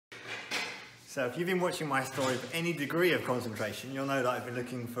So if you've been watching my story with any degree of concentration, you'll know that I've been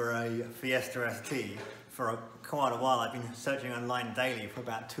looking for a Fiesta ST for quite a while. I've been searching online daily for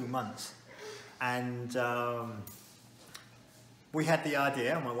about 2 months. And we had the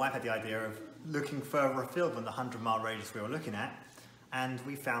idea, my wife had the idea of looking further afield than the 100-mile radius we were looking at. And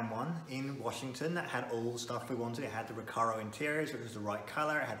we found one in Washington that had all the stuff we wanted. It had the Recaro interiors, which was the right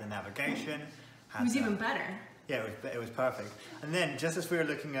color. It had the navigation. It was even better. Yeah, it was perfect. And then, just as we were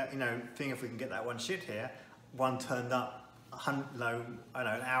looking at, seeing if we can get that one shipped here, one turned up, an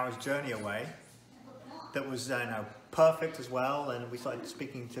hour's journey away. That was, perfect as well. And we started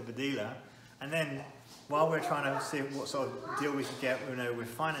speaking to the dealer. And then, while we were trying to see what sort of deal we could get, with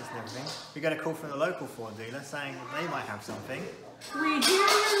finance and everything, we got a call from the local Ford dealer saying they might have something. We hear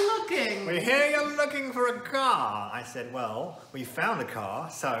you're looking. We hear you're looking for a car. I said, well, we found a car,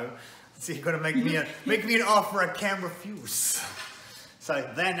 so you've got to make me an offer I can't refuse.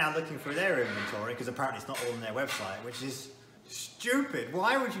 So they're now looking through their inventory because apparently it's not all on their website, which is stupid.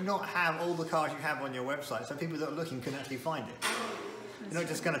 Why would you not have all the cars you have on your website so people that are looking can actually find it? You're not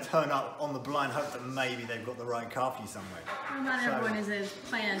just going to turn up on the blind hope that maybe they've got the right car for you somewhere. Well, not everyone is as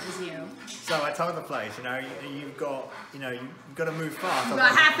planned as you. So I told the place, you've got to move fast. You've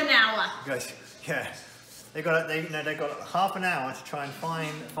got half an hour. Yeah. They've got half an hour to try and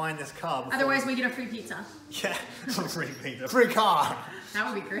find this car. Otherwise, we get a free pizza. Yeah, free pizza, free car.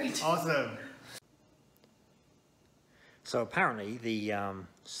 That would be great. Awesome. So apparently, the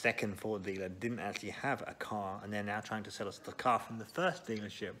second Ford dealer didn't actually have a car, and they're now trying to sell us the car from the first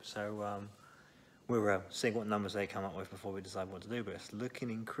dealership. So we're seeing what numbers they come up with before we decide what to do. But it's looking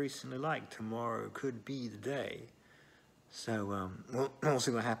increasingly like tomorrow could be the day. So we'll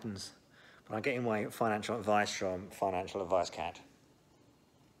see what happens. But I'm getting my financial advice from Financial Advice Cat.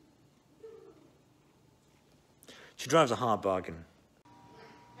 She drives a hard bargain.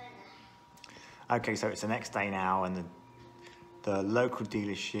 Okay, so it's the next day now, and the local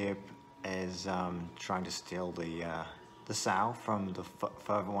dealership is trying to steal the sale from the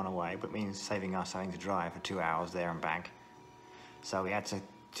further one away, but means saving us having to drive for 2 hours there and back. So we had to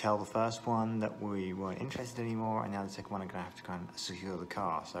tell the first one that we weren't interested anymore, and now the second one are going to have to kind of secure the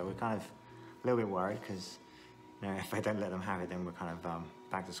car. So we're kind of a little bit worried because if they don't let them have it, then we're kind of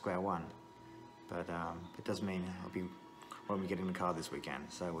back to square one. But it does mean won't be getting the car this weekend.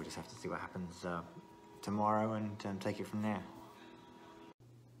 So we'll just have to see what happens tomorrow and take it from there.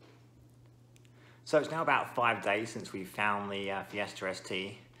 So it's now about 5 days since we found the Fiesta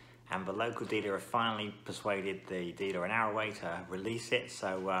ST, and the local dealer have finally persuaded the dealer an hour away to release it.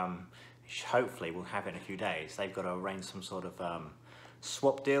 So hopefully we'll have it in a few days. They've got to arrange some sort of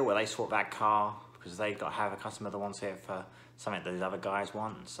swap deal where they swap that car because they've got to have a customer that wants it for something that these other guys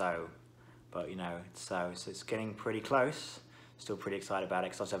want. So, but it's getting pretty close. Still pretty excited about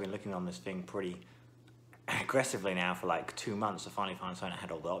it because I've been looking on this thing pretty aggressively now for like 2 months to finally find something that had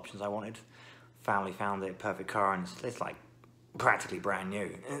all the options I wanted. Finally found it, perfect car, and it's like practically brand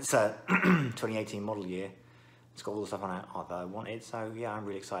new. It's a 2018 model year. It's got all the stuff on it that I wanted. So yeah, I'm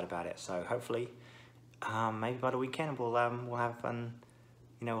really excited about it. So hopefully, maybe by the weekend we'll have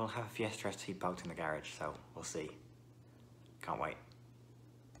we'll have a Fiesta ST parked in the garage. So we'll see. Can't wait.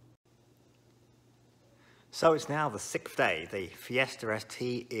 So it's now the 6th day. The Fiesta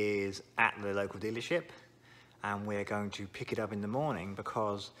ST is at the local dealership, and we're going to pick it up in the morning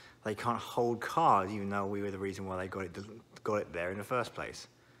because they can't hold cars, even though we were the reason why they got it there in the first place.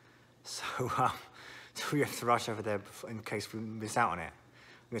 So, so we have to rush over there in case we miss out on it.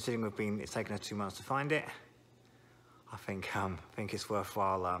 Considering it's taken us 2 months to find it, I think it's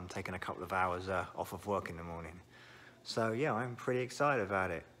worthwhile taking a couple of hours off of work in the morning. So yeah, I'm pretty excited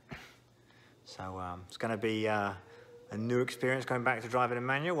about it. So it's going to be a new experience going back to driving a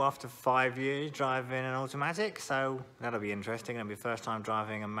manual after 5 years driving an automatic. So that'll be interesting. It'll be the first time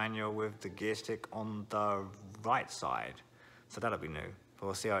driving a manual with the gear stick on the right side. So that'll be new. But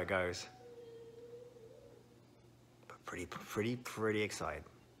we'll see how it goes. But pretty excited.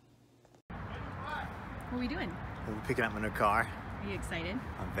 What are we doing? We'll be picking up my new car. Are you excited?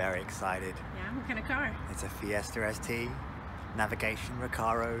 I'm very excited. Yeah, what kind of car? It's a Fiesta ST. Navigation,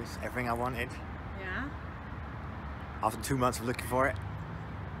 Recaros, everything I wanted. Yeah? After 2 months of looking for it,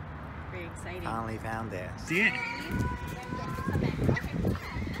 Very exciting. Finally found it. See it?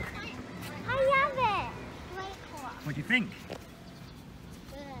 I love it. What do you think?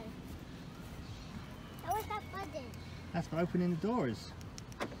 Good. What's that button? That's for opening the doors.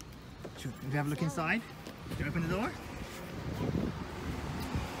 Should we have a look inside? Should you open the door?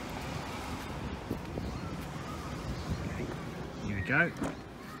 Okay. Here we go.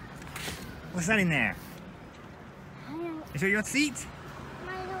 What's that in there? Is it your seat?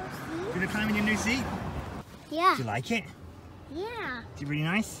 My little seat. Do you want to time in your new seat? Yeah. Do you like it? Yeah. Is it really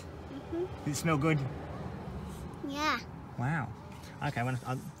nice? Does it smell good? Yeah. Wow. Okay,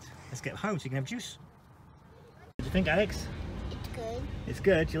 let's get home so you can have juice. What do you think, Alex? It's good. It's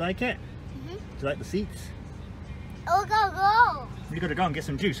good. Do you like it? Do you like the seats? Oh, go. We got to go and get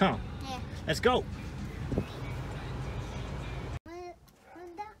some juice, huh? Yeah. Let's go.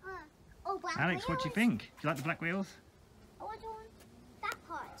 Oh, black Alex, what do you wheels. think? Do you like the black wheels? I want that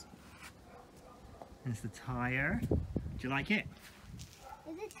part. There's the tyre. Do you like it?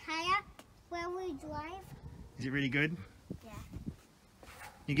 Is it tire when we drive? Is it really good? Yeah.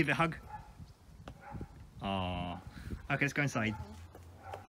 You give it a hug? Oh. Okay, let's go inside.